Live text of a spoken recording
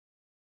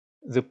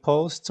The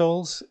pose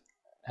tools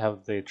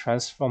have the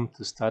transform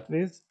to start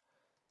with.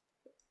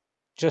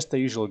 Just the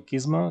usual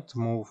gizmo to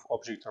move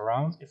object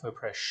around. If I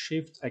press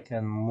shift, I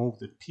can move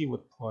the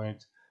pivot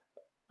point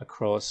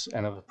across,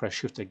 and if I press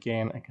shift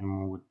again, I can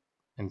move it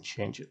and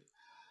change it.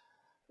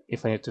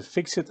 If I need to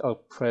fix it, I'll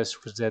press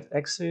Z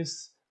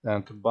axis,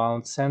 then to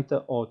bound center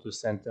or to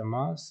center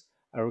mouse.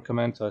 I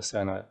recommend to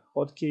assign a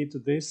hotkey to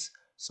this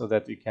so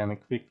that you can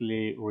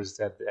quickly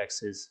reset the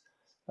axis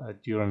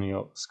during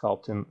your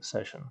sculpting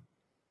session.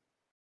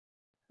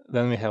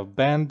 Then we have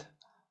bend,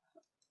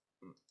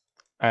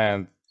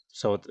 and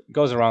so it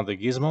goes around the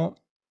gizmo,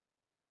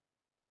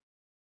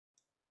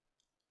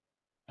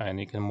 and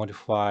you can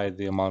modify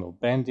the amount of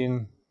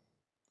bending,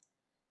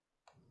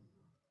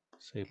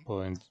 say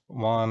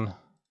 0.1,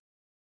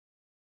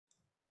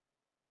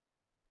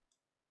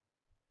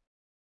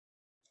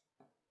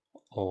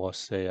 or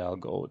say I'll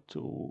go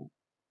to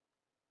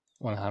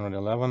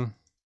 111.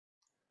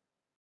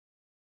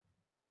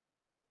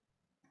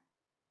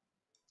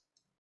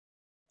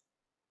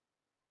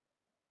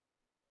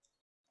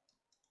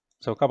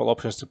 So a couple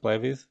options to play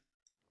with.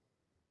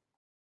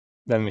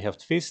 Then we have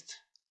twist.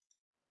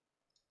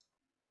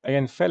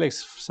 Again, fairly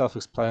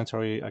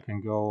self-explanatory. I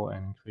can go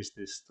and increase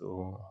this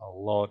to a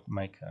lot,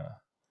 make a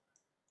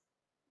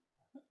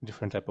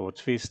different type of a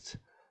twist.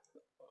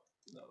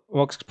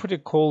 Works pretty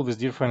cool with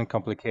different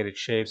complicated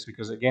shapes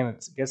because again,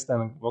 it gets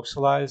them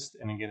voxelized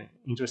and you get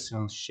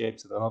interesting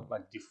shapes that are not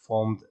like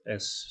deformed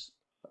as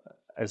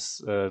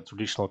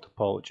traditional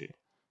topology.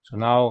 So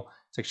now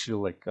it's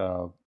actually like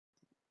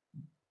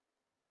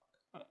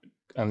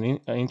an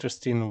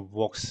interesting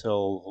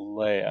voxel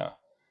layer,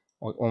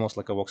 almost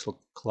like a voxel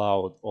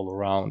cloud all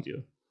around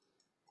you.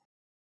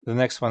 The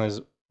next one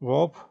is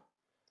warp.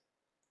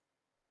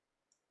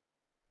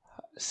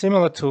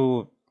 Similar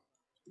to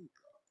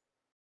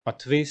a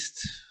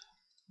twist,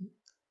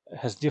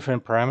 has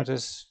different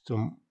parameters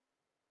to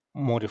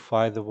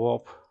modify the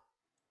warp.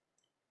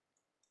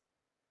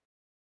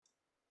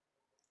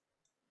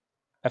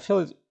 I feel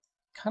it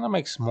kind of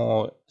makes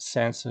more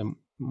sense and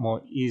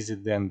more easy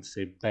than,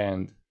 say,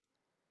 bend.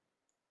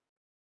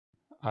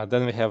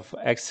 Then we have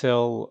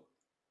Excel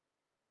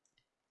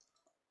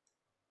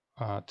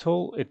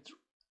tool. It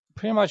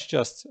pretty much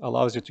just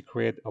allows you to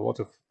create a lot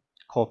of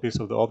copies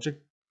of the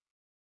object,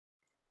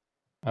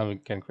 and we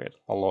can create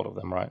a lot of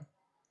them, right?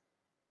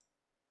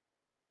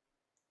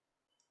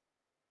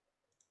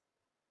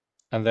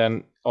 And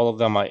then all of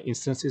them are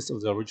instances of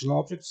the original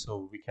object,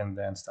 so we can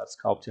then start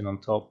sculpting on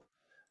top,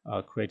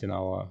 creating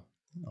our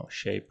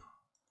shape.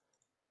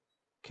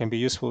 Can be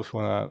useful if you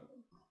want to,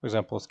 for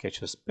example,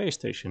 sketch a space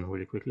station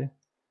really quickly.